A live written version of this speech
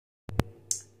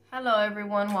Hello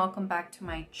everyone, welcome back to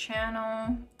my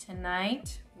channel.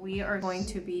 Tonight we are going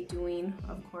to be doing,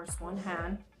 of course, one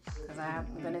hand because I'm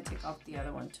going to take off the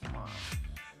other one tomorrow.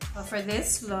 But for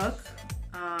this look,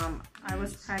 I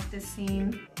was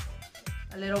practicing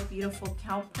a little beautiful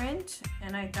cow print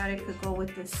and I thought it could go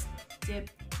with this dip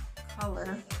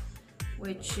color,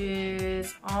 which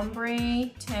is Ombre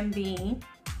 10B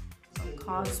from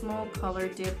Cosmo Color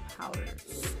Dip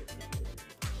Powders.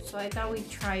 So I thought we'd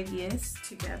try this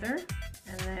together,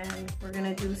 and then we're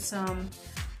gonna do some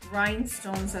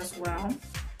rhinestones as well.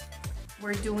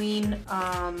 We're doing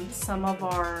some of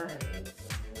our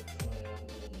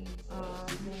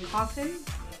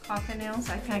coffin nails.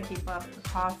 I can't keep up.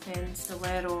 Coffin,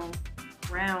 stiletto,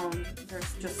 round.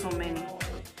 There's just so many.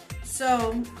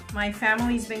 So my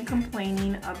family's been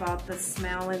complaining about the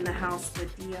smell in the house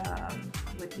with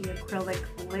the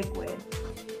acrylic liquid.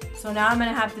 So now I'm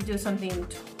gonna have to do something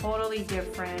totally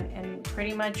different and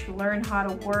pretty much learn how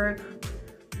to work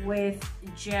with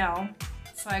gel.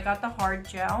 So I got the hard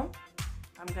gel.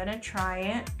 I'm gonna try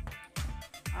it.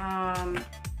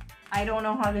 I don't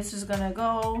know how this is gonna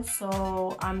go,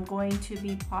 so I'm going to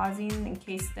be pausing in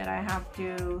case that I have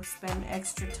to spend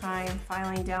extra time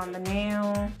filing down the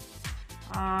nail.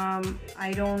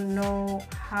 I don't know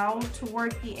how to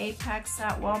work the apex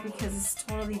that well because it's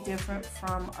totally different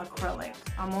from acrylic.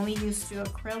 I'm only used to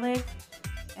acrylic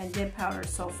and dip powder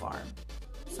so far.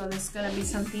 So this is gonna be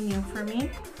something new for me,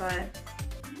 but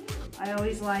I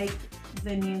always like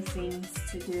the new things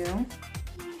to do.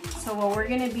 So what we're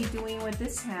gonna be doing with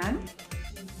this hand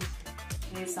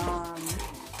is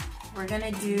we're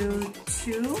gonna do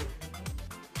two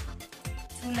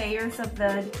layers of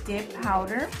the dip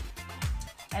powder.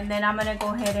 And then I'm gonna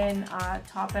go ahead and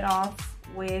top it off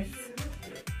with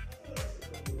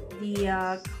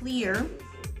the clear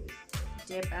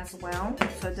dip as well,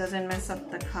 so it doesn't mess up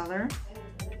the color.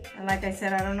 And like I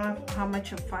said, I don't know how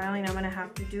much of filing I'm gonna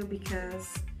have to do,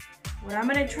 because what I'm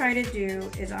gonna try to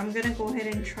do is I'm gonna go ahead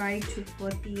and try to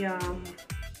put the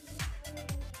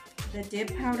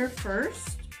dip powder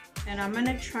first, and I'm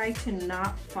gonna try to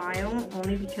not file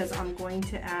only because I'm going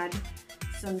to add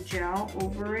some gel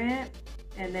over it.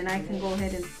 And then I can go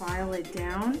ahead and file it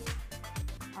down,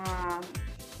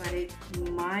 but it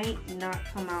might not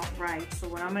come out right. So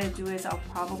what I'm going to do is I'll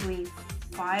probably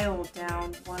file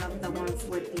down one of the ones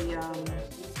with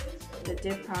the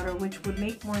dip powder, which would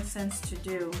make more sense to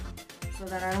do so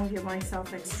that I don't give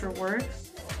myself extra work.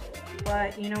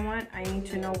 But you know what? I need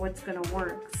to know what's going to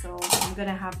work. So I'm going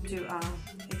to have to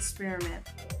experiment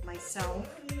myself.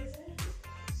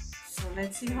 So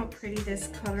let's see how pretty this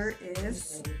color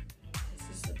is.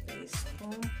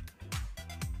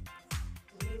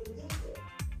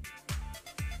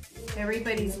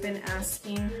 Everybody's been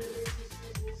asking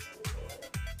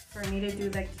for me to do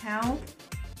the cow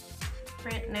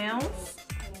print nails,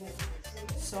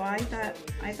 so I thought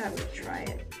we'd try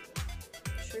it.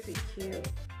 Should be cute.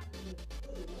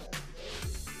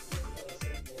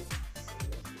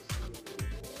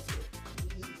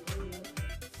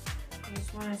 I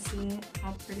just want to see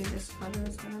how pretty this color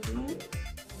is going to be.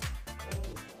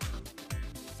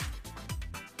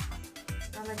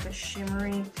 Like a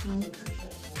shimmery pink.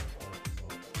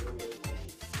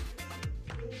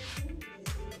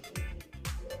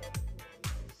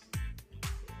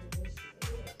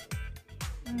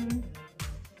 I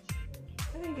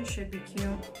think it should be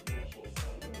cute.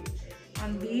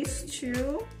 On these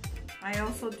two, I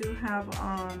also do have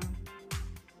I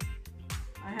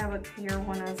have a clear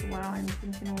one as well. I'm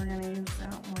thinking we're gonna use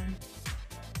that one.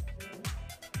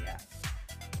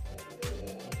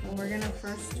 We're gonna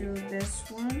first do this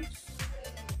one.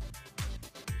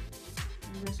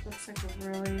 And this looks like a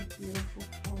really beautiful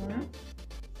color.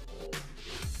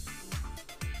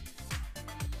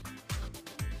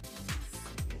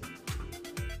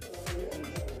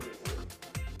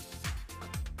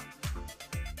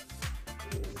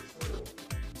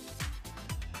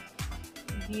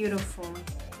 Beautiful.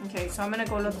 Okay, so I'm gonna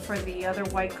go look for the other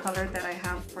white color that I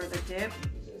have for the dip.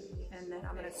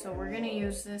 So we're going to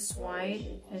use this white.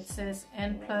 It says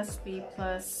N+B+C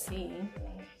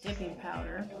dipping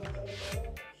powder.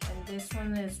 And this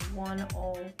one is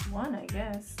 101, I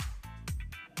guess.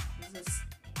 This is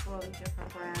a totally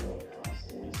different brand.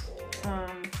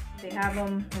 They have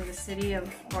them in the city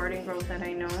of Garden Grove that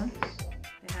I know.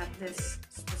 They have this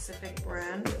specific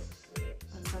brand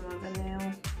on some of the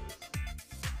nail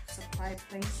supply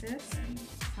places.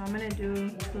 So I'm going to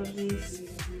do two of these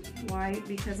white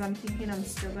because I'm thinking I'm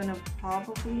still going to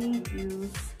probably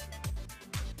use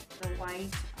the white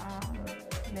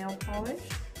nail polish.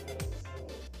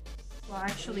 Well,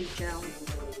 actually gel.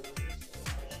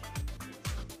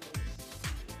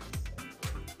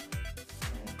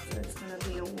 So it's gonna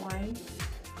be a white.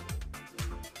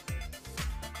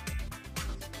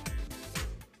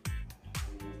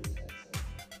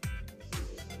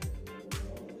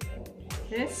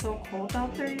 It is so cold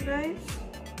out there, you guys.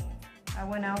 I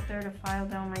went out there to file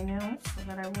down my nails so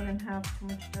that I wouldn't have too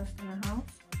much dust in the house.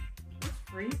 It's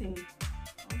freezing.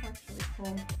 That was actually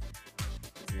cold.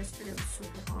 Because yesterday was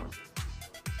super hot.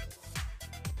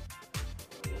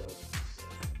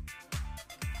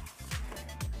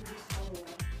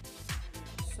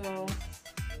 So,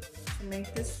 to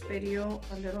make this video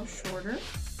a little shorter,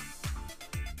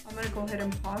 I'm going to go ahead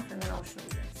and pause and then I'll show you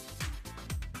this.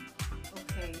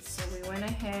 Okay, so we went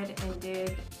ahead and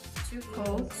did 2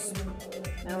 coats.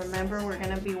 Now remember, we're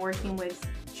going to be working with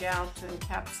gel to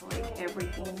encapsulate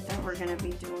everything that we're going to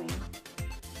be doing.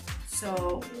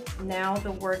 So now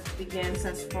the work begins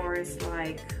as far as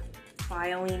like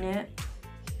filing it.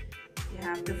 You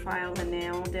have to file the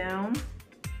nail down.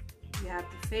 You have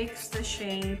to fix the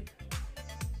shape,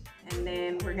 and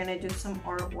then we're gonna do some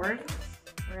artwork.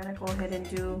 We're gonna go ahead and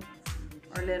do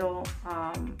our little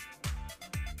cow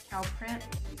print.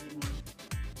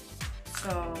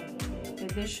 So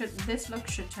this look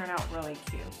should turn out really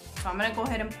cute. So I'm gonna go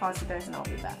ahead and pause you guys, and I'll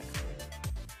be back.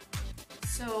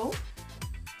 So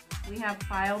we have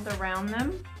filed around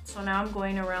them. So now I'm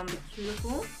going around the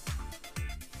cuticle.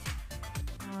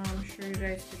 I'm sure you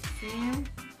guys can see them.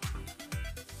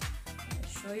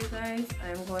 Show you guys,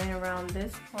 I'm going around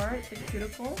this part, the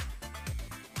cuticle,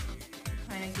 to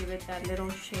kind of give it that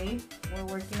little shape. We're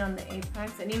working on the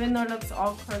apex, and even though it looks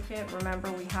all crooked,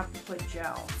 remember we have to put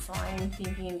gel. So I am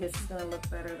thinking this is going to look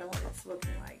better than what it's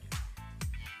looking like.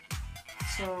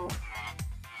 So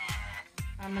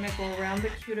I'm going to go around the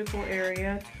cuticle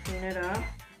area to clean it up.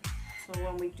 So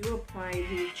when we do apply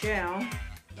the gel,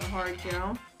 the hard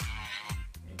gel,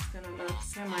 gonna look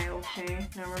semi-okay.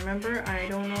 Now remember, I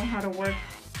don't know how to work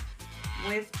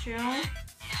with gel,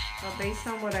 but based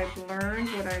on what I've learned,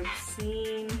 what I've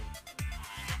seen,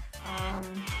 I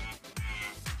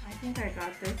think I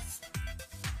got this.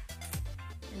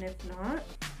 And if not,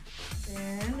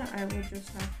 then I will just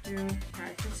have to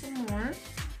practice some more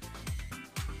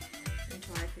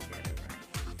until I can get it right.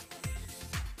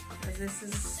 Because this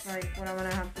is like what I'm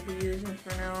gonna have to be using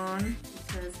from now on.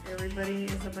 Because everybody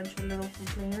is a bunch of little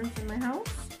complainers in my house.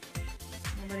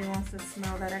 Nobody wants to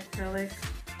smell that acrylic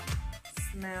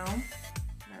smell.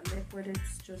 That liquid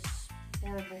is just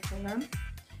horrible for them.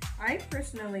 I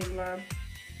personally love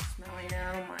smelling it.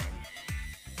 I don't mind.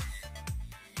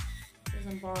 It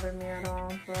doesn't bother me at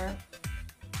all, but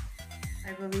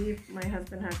I believe my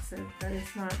husband had said that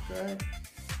it's not good.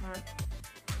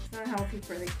 It's not healthy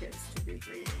for the kids to be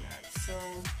breathing that. So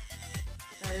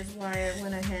that is why I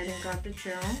went ahead and got the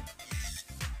gel,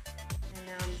 and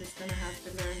now I'm just going to have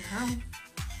to learn how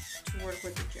to work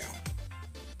with the gel.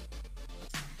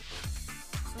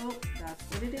 So that's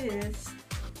what it is.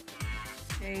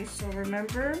 Okay, so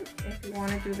remember, if you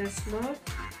want to do this look,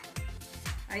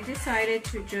 I decided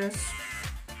to just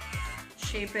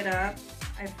shape it up.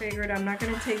 I figured I'm not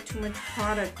going to take too much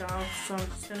product off, so I'm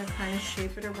just going to kind of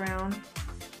shape it around,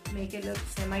 make it look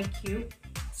semi-cute.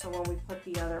 So when we put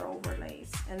the other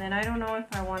overlays, and then I don't know if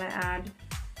I want to add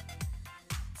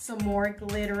some more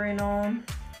glitter in on,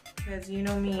 because you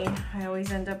know me, I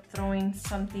always end up throwing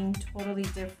something totally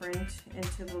different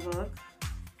into the look,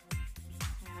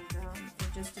 and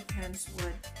it just depends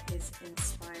what is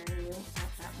inspiring you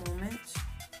at that moment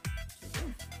to do.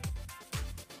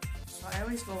 So I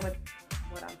always go with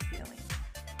what I'm feeling.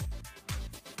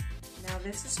 Now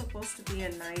this is supposed to be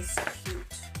a nice,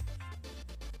 cute,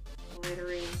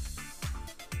 glittery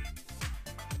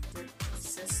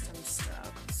system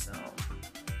stuff, so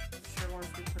I'm sure once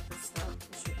we put the stuff,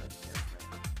 it should look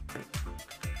different.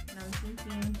 And I'm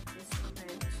thinking this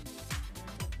print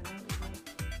will definitely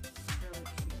look really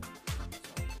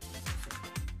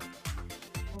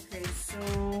cute. Okay, so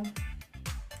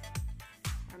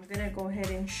I'm gonna go ahead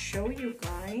and show you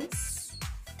guys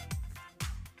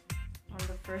on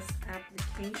the first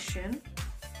application.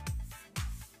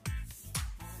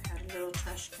 Little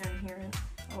trash can here.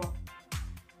 Oh,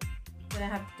 then I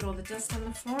have to throw the dust on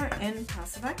the floor and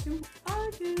pass the vacuum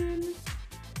again.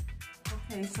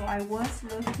 Okay, so I was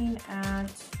looking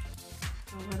at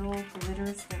the little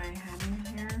glitters that I had in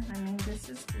here. I mean, this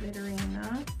is glittery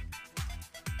enough.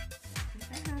 I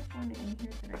think I have one in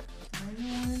here that I kind of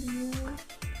want to use.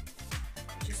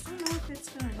 I just don't know if it's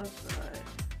gonna look good.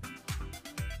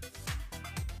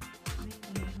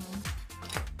 Maybe, huh?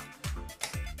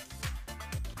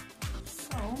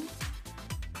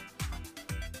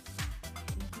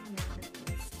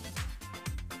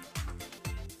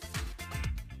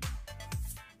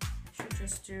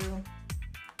 Just do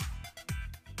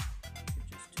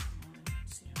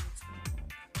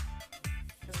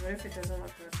What if it doesn't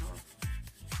look good, huh?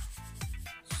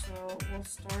 So we'll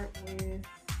start with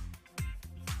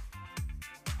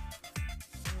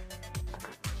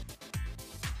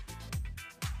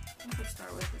we'll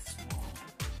start with the small.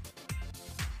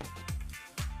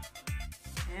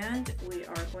 And we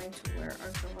are going to wear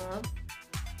our glove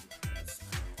because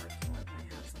I'm working with my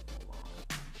hands a whole lot.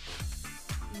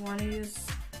 You want to use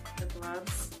the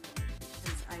gloves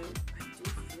because I do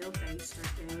feel that you start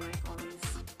getting like all these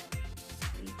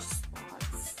bleach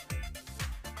spots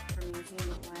from using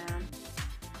the lamp.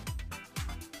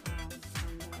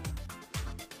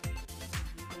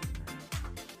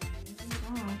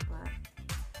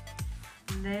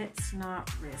 Let's not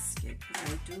risk it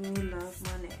because I do love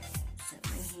my nails and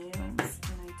my hands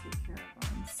and I take care of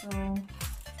them. So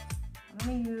I'm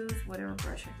going to use whatever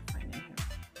brush I can find in here.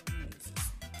 I'm going to use this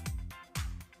one.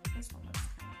 This one looks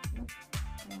kind of cute.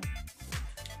 I'm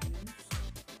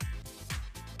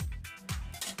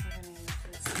going to use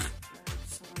this to grab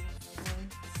some of the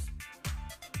flakes.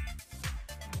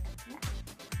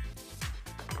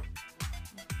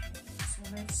 Okay, so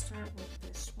let's start with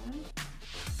this one.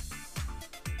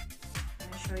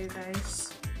 Show you guys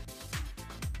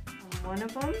one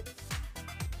of them.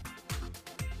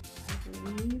 I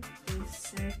believe they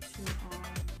said to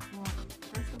well,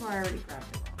 first of all, I already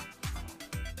grabbed it wrong.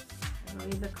 So I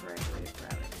believe the correct way to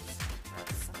grab it is to grab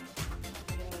some.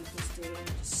 I'm gonna just do it and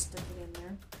just stick it in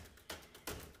there.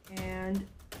 And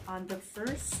on the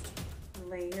first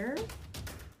layer,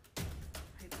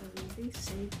 I believe they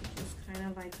say to just kind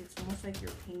of like, it's almost like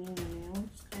you're painting the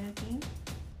nails kind of thing.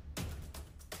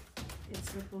 It's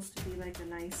supposed to be like a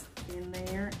nice thin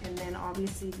layer, and then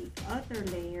obviously the other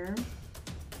layer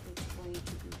is going to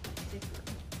be thicker.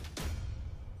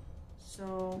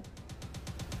 So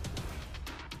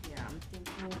yeah, I'm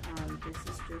thinking this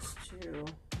is just to do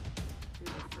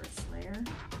the first layer.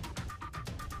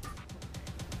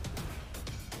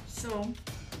 So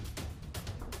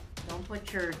don't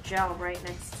put your gel right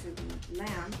next to the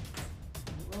lamp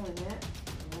and ruin it.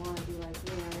 You want to be like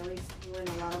me. I always ruin a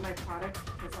lot of my products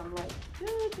because I'm like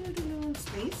in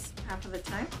space half of the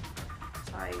time,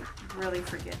 so I really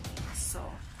forget things. So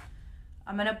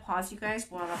I'm gonna pause you guys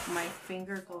while my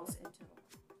finger goes into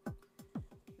the.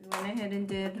 We went ahead and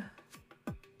did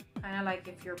kind of like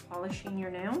if you're polishing your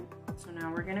nail. So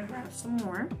now we're gonna grab some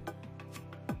more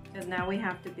because now we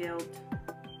have to build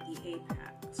the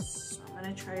apex. So I'm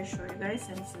gonna try to show you guys,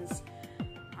 and since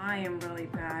I am really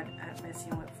bad at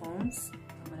messing with foams,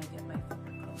 I'm gonna get my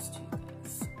finger close to you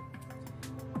guys.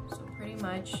 So pretty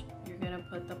much you're gonna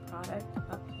put the product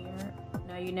up here.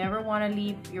 Now you never want to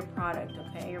leave your product,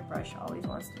 okay? Your brush always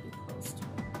wants to be close to it.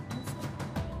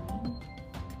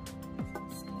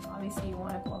 Obviously you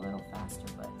want to go a little faster,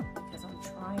 but because I'm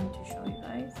trying to show you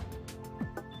guys,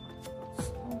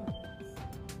 so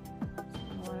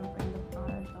you want to bring the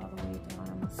product all the way down,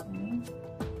 I'm assuming.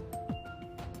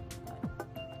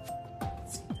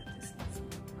 Let's see that this needs some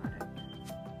product.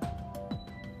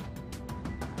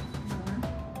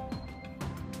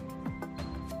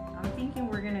 I'm thinking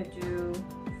we're gonna do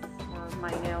for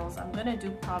my nails, I'm gonna do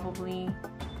probably,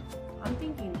 I'm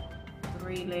thinking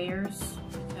 3 layers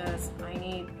because I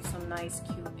need some nice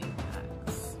cute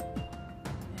apex.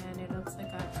 And it looks like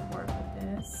I have to work with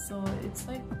this. So it's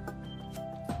like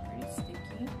pretty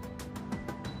sticky.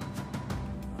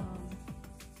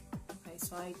 Okay,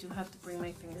 so I do have to bring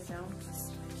my finger down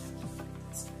because I can't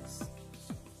do this.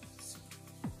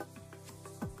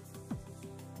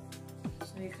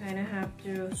 So you kind of have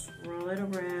to swirl it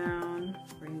around,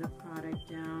 bring the product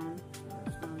down. So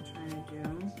that's what I'm trying to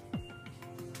do.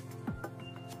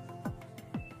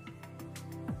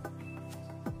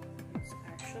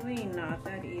 Not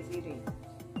that easy to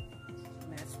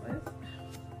mess with.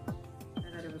 I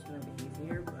thought it was going to be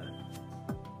easier, but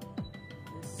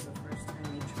this is the first time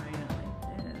you try it like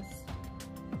this.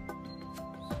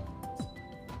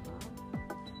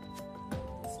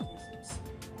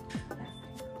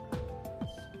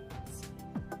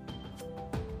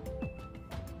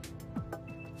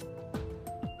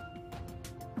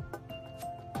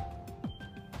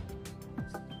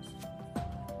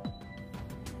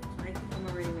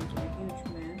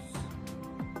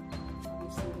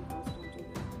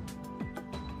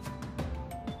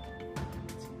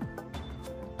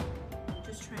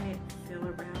 Trying to feel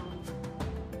around,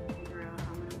 figure out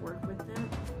how I'm going to work with them.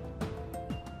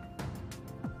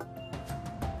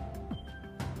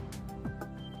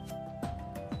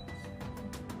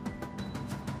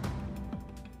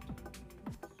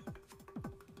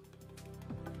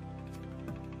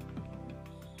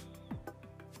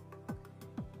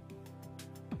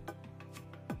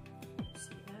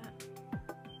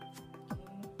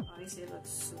 guys, it looks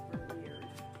super weird.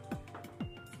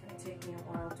 It's gonna take me a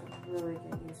while to really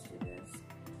get used to this.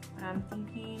 But I'm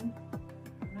thinking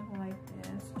I'm gonna go like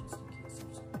this, just in case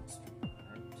there's some extra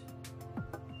product.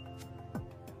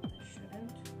 I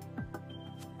shouldn't.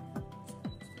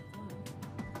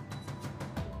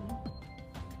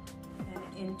 And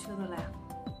into the lamp.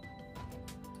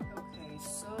 Okay,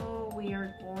 so we are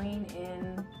going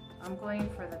in. I'm going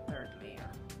for the third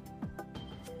layer.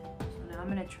 So now I'm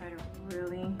gonna try to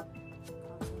really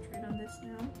concentrate on this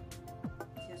now.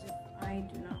 Because if I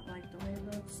do not like the way it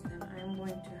looks, then I'm going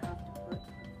to have to put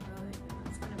acrylic, and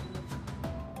it's gonna be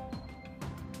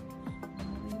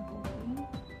really hoping.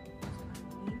 So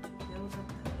I need to build up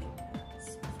the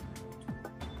apex.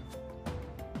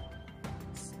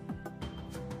 Let's see.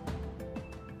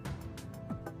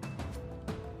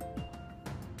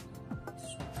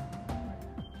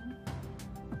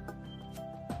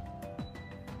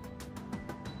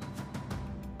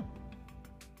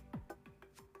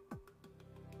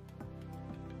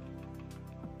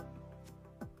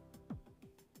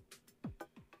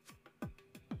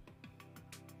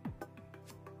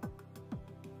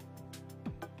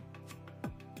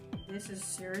 This is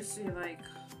seriously like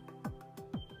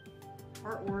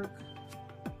artwork.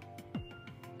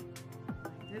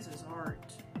 This is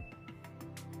art.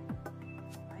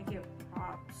 I give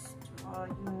props to all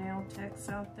you nail techs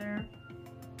out there.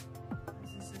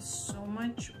 This is so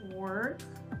much work.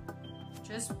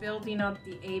 Just building up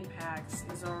the apex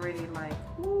is already like,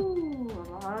 ooh, a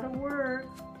lot of work.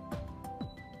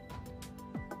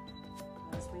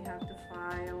 Plus we have to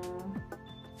file.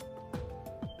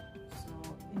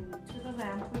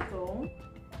 Lamp we go,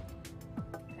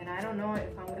 and I don't know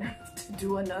if I'm gonna have to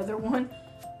do another one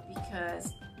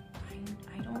because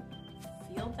I don't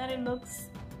feel that it looks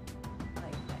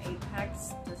like the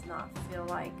apex does not feel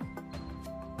like,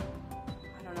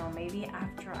 I don't know, maybe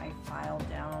after I file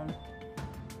down,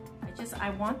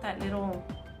 I want that little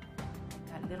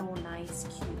nice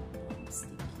cute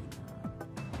sticky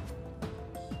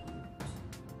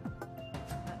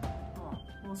oh,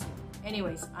 we'll see.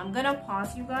 Anyways, I'm gonna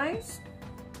pause you guys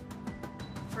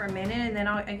for a minute, and then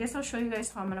I guess I'll show you guys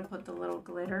how I'm gonna put the little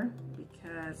glitter,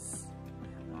 because I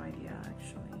have no idea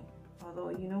actually. Although,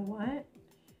 you know what?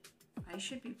 I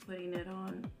should be putting it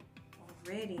on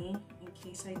already in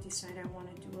case I decide I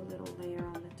want to do a little layer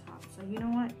on the top. So you know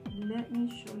what? Let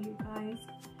me show you guys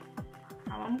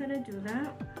how I'm gonna do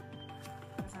that,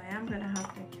 because I am gonna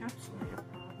have to encapsulate it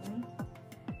probably.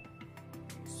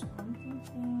 Okay, so I'm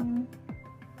thinking.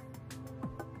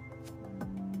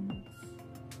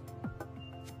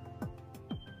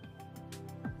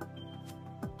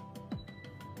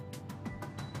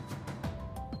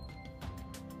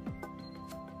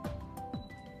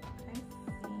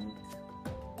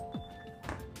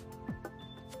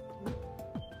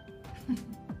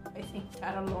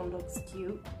 That alone looks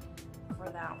cute for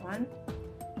that one.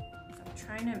 So I'm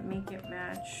trying to make it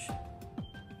match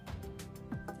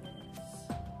this.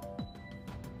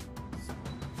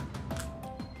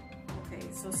 Okay,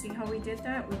 so see how we did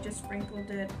that? We just sprinkled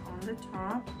it on the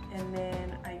top, and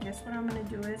then I guess what I'm gonna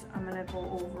do is I'm gonna go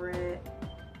over it.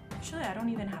 Actually, I don't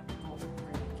even have to go over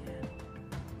it again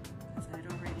because it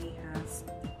already has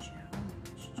the gel.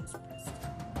 I should just press it a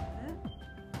little bit.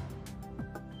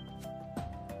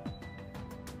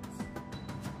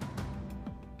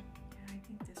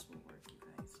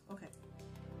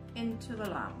 Into the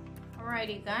lamp.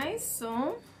 Alrighty guys,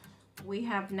 so we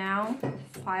have now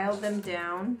filed them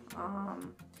down.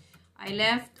 I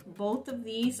left both of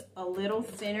these a little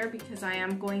thinner because I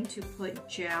am going to put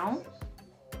gel,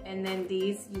 and then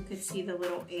these you could see the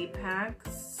little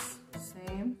apex,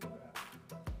 same.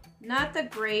 Not the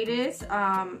greatest.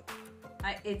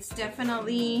 It's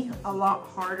definitely a lot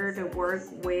harder to work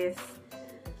with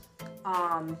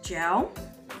gel.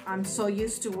 I'm so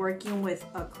used to working with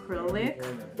acrylic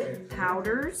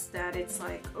powders that it's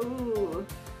like, ooh.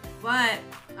 But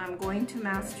I'm going to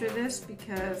master this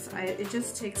because it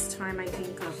just takes time, I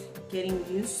think, of getting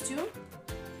used to.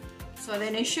 So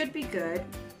then it should be good.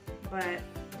 But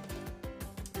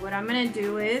what I'm gonna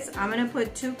do is I'm gonna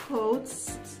put 2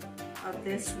 coats of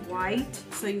this white,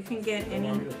 so you can get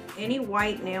any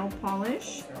white nail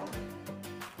polish,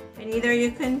 and either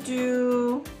you can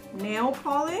do nail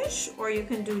polish or you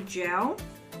can do gel,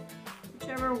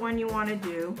 whichever one you want to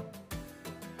do.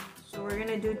 So we're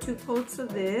gonna do 2 coats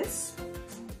of this.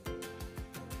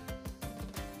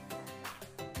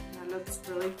 That looks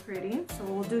really pretty. So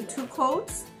we'll do 2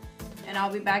 coats, and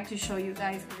I'll be back to show you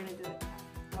guys. We're gonna do it.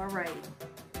 Alright.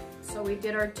 So we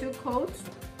did our 2 coats.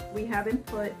 We haven't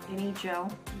put any gel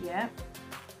yet.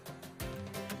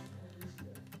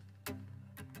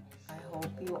 I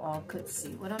hope you all could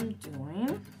see what I'm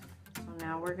doing. So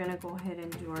now we're gonna go ahead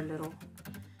and do our little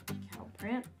cow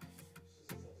print.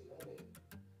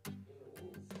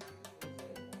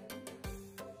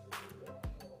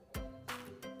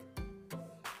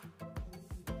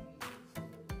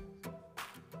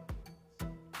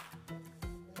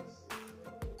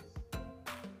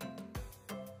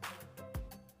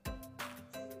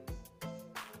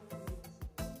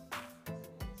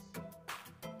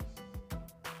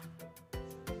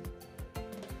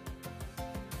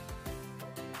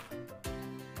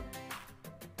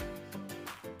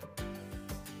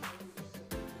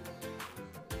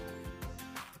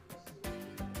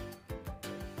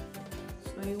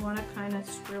 So you want to kind of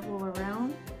scribble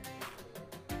around.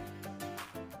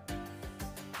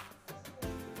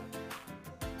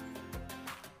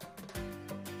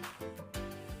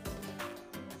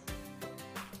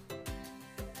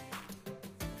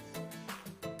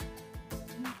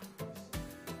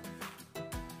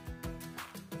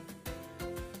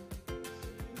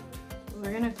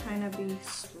 We're going to kind of be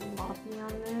sloppy on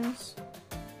this.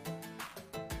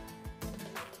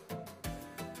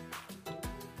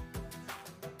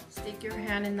 Stick your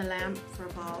hand in the lamp for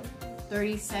about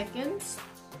 30 seconds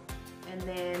and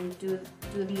then do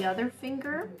the other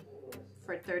finger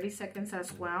for 30 seconds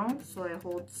as well, so it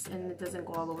holds and it doesn't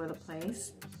go all over the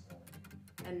place.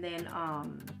 And then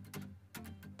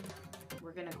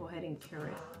we're gonna go ahead and cure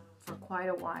it for quite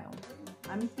a while.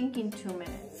 I'm thinking 2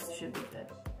 minutes should be good.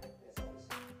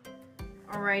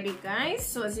 Alrighty guys,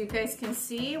 so as you guys can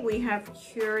see, we have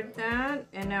cured that,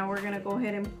 and now we're gonna go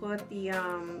ahead and put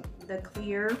the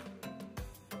clear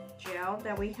gel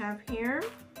that we have here.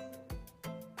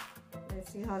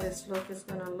 Let's see how this look is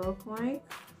gonna look like.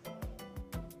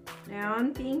 Now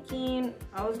I'm thinking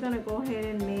I was gonna go ahead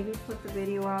and maybe put the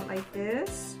video out like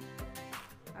this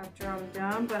after I'm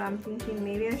done, but I'm thinking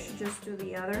maybe I should just do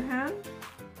the other hand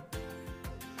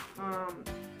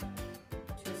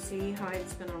to see how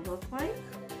it's gonna look like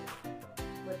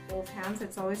with both hands.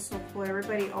 It's always so cool.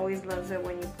 Everybody always loves it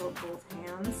when you put both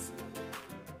hands.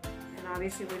 And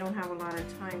obviously we don't have a lot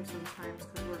of time sometimes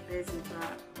because we're busy,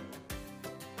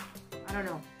 but I don't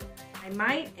know. I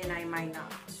might and I might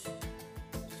not.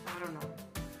 I don't know.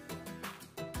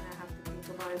 I have to think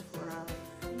about it for a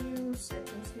few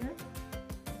seconds here.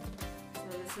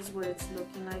 So this is what it's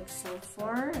looking like so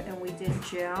far, and we did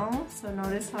gel. So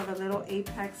notice how the little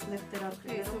apex lifted up.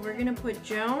 Okay, so we're gonna put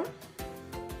gel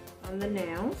on the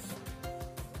nails.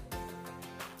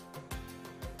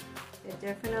 It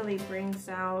definitely brings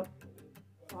out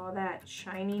all that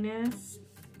shininess.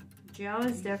 Gel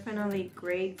is definitely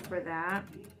great for that.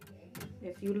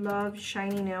 If you love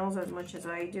shiny nails as much as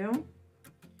I do,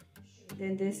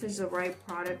 then this is the right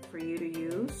product for you to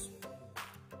use.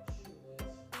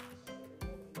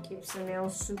 Keeps the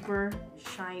nails super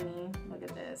shiny. Look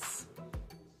at this.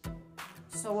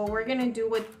 So what we're gonna do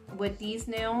with these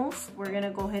nails, we're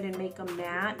gonna go ahead and make them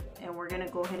matte, and we're gonna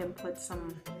go ahead and put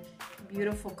some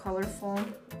beautiful colorful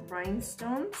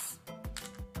rhinestones,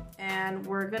 and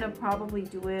we're gonna probably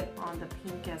do it on the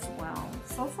pink as well.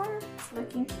 So far it's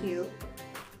looking cute,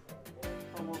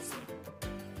 but we'll see.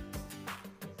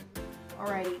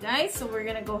 Alrighty guys, so we're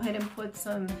gonna go ahead and put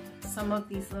some of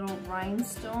these little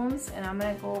rhinestones, and I'm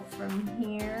gonna go from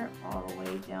here all the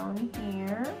way down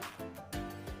here.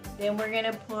 Then we're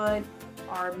gonna put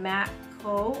our matte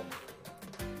coat,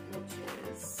 which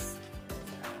is,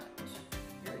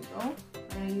 here we go.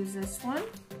 We're gonna use this one.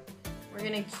 We're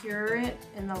gonna cure it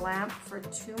in the lamp for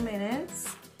 2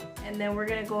 minutes, and then we're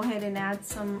gonna go ahead and add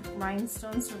some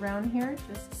rhinestones around here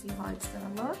just to see how it's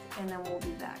gonna look, and then we'll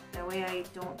be back. That way I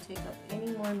don't take up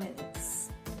any more minutes.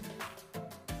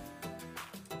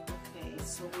 Okay,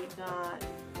 so we got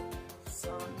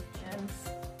some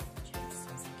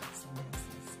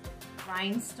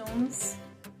rhinestones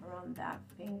around that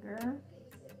finger.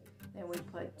 Then we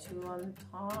put 2 on the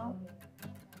top,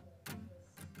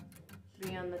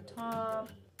 3 on the top,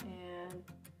 and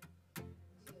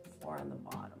 4 on the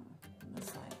bottom on the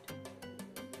side.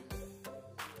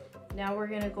 Now we're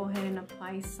gonna go ahead and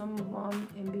apply some of them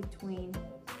in between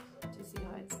to see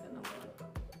how it's gonna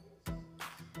look.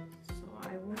 So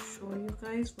I will show you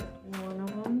guys what one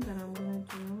of them that I'm gonna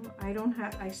do.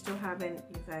 I still haven't,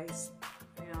 you guys,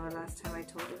 you know, the last time I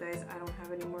told you guys I don't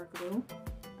have any more glue.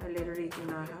 I literally do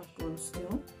not have glue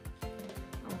still.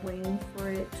 I'm waiting for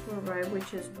it to arrive,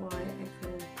 which is why I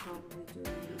couldn't probably do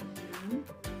it again.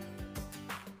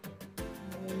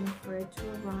 I'm waiting for it to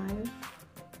arrive.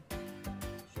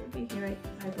 Should be here,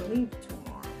 I believe,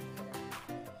 tomorrow.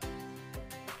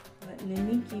 But let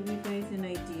me give you guys an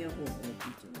idea of what we'll be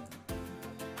doing.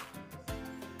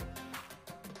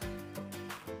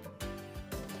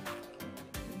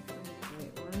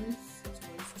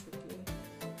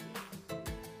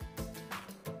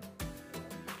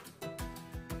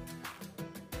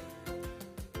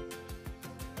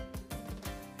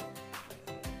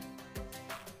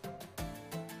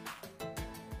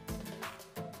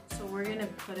 we're gonna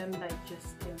put them like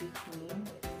just in between,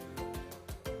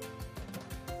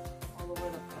 all over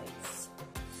the place.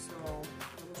 So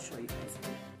I will show you guys.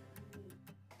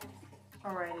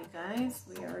 Alrighty guys,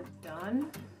 we are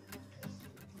done.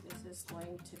 This is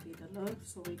going to be the look.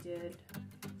 So we did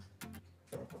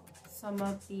some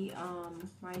of the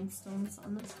rhinestones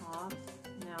on the top.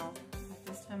 Now at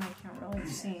this time I can't really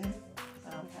see,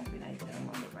 but I'm hoping I did them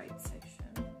on the right section.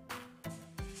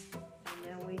 And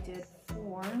then we did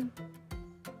 4.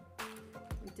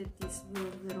 We did these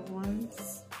little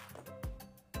ones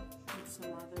and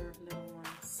some other little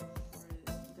ones.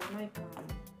 They're like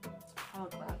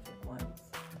holographic ones.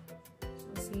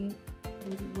 So see,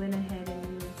 we went ahead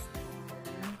and used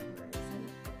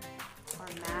our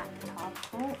matte top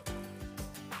coat,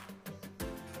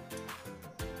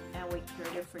 and we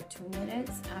cured it for 2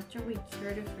 minutes. After we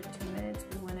cured it for 2 minutes,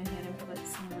 we went ahead and put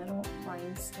some little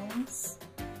rhinestones.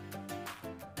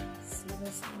 See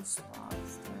those little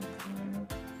spots down here?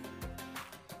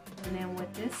 And then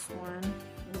with this one,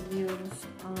 we used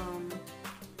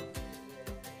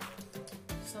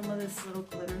some of this little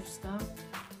glitter stuff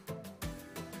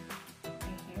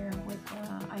right here with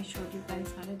I showed you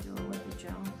guys how to do it with the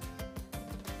gel.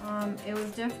 It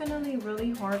was definitely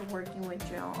really hard working with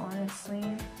gel,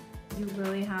 honestly. You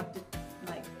really have to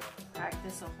like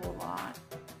practice a whole lot.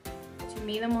 To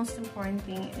me, the most important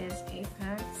thing is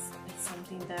apex. It's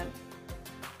something that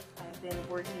I've been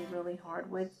working really hard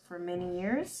with for many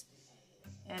years,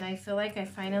 and I feel like I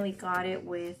finally got it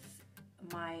with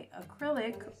my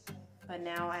acrylic, but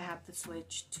now I have to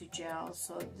switch to gel.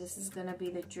 So this is gonna be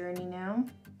the journey now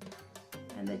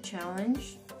and the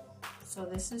challenge. So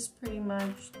this is pretty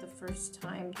much the first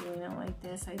time doing it like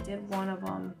this. I did one of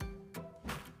them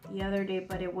the other day,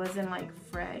 but it wasn't like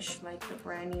fresh, like the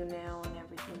brand new nail and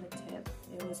everything, the tip.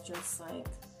 It was just like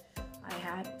I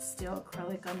had still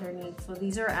acrylic underneath. So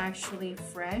these are actually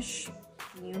fresh,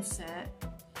 new set,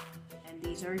 and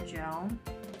these are gel.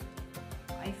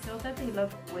 I feel that they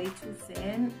look way too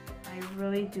thin. I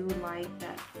really do like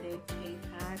that thick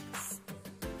apex.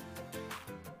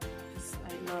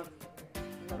 I love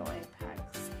little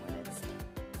apex when it's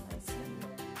nice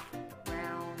and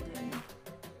round and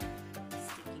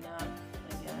sticking up,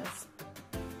 I guess.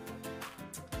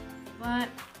 But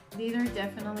these are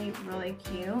definitely really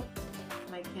cute.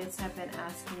 My kids have been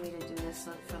asking me to do this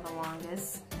look for the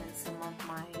longest, and some of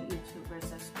my YouTubers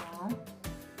as well.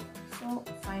 So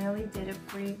finally did it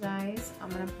for you guys. I'm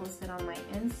gonna post it on my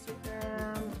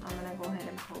Instagram. I'm gonna go ahead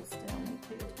and post it on my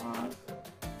TikTok.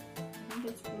 I think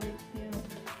it's really cute.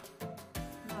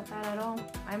 Not bad at all.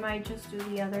 I might just do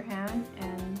the other hand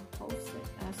and post it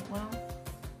as well.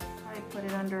 I put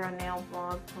it under a nail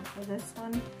vlog for this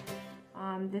one.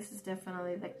 This is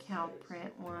definitely the cow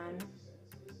print one.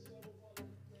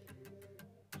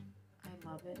 I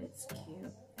love it. It's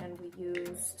cute. And we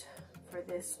used, for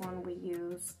this one, we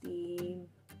used the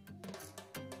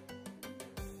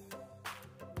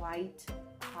white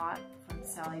hot from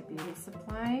Sally Beauty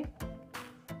Supply,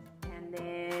 and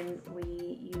then we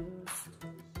used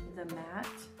the matte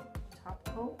top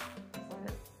coat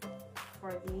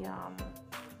for the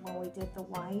when we did the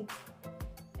white.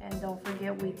 And don't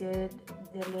forget, we did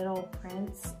the little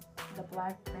prints, the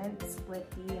black prints with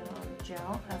the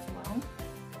gel as well.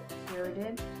 Cured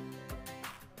it.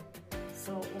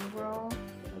 So overall,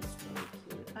 it looks really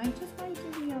cute. I just might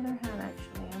do the other hand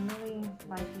actually. I'm really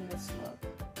liking this look.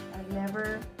 I've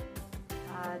never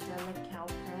done the cow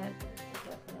print.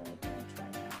 Definitely gonna try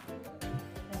that.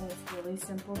 And it's really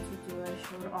simple to do. I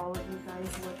showed all of you guys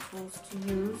what tools to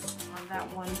use on that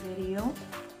one video.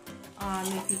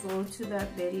 If you go to that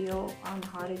video on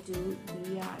how to do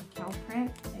the cow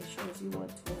print, it shows you what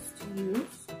tools to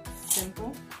use.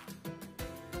 Simple.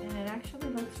 And it actually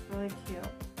looks really cute.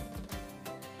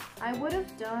 I would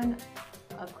have done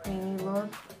a creamy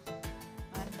look,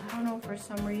 but I don't know, for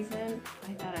some reason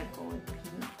I thought I'd go with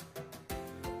pink.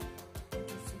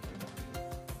 It's super cute.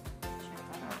 Check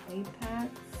out our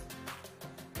apex.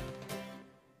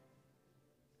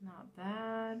 Not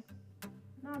bad.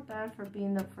 Not bad for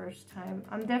being the first time.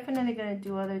 I'm definitely going to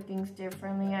do other things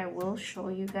differently. I will show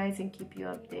you guys and keep you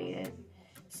updated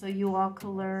so you all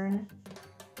can learn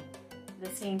the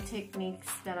same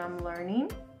techniques that I'm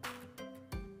learning.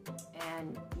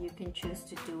 And you can choose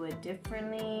to do it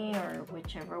differently or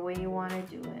whichever way you want to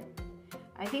do it.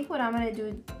 I think what I'm going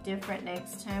to do different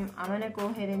next time, I'm going to go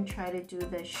ahead and try to do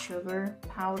the sugar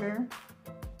powder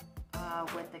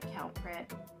with the cow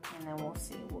print, and then we'll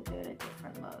see. We'll get a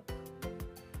different look.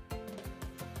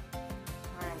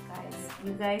 Alright guys,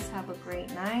 you guys have a great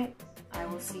night. I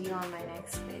will see you on my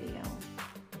next video.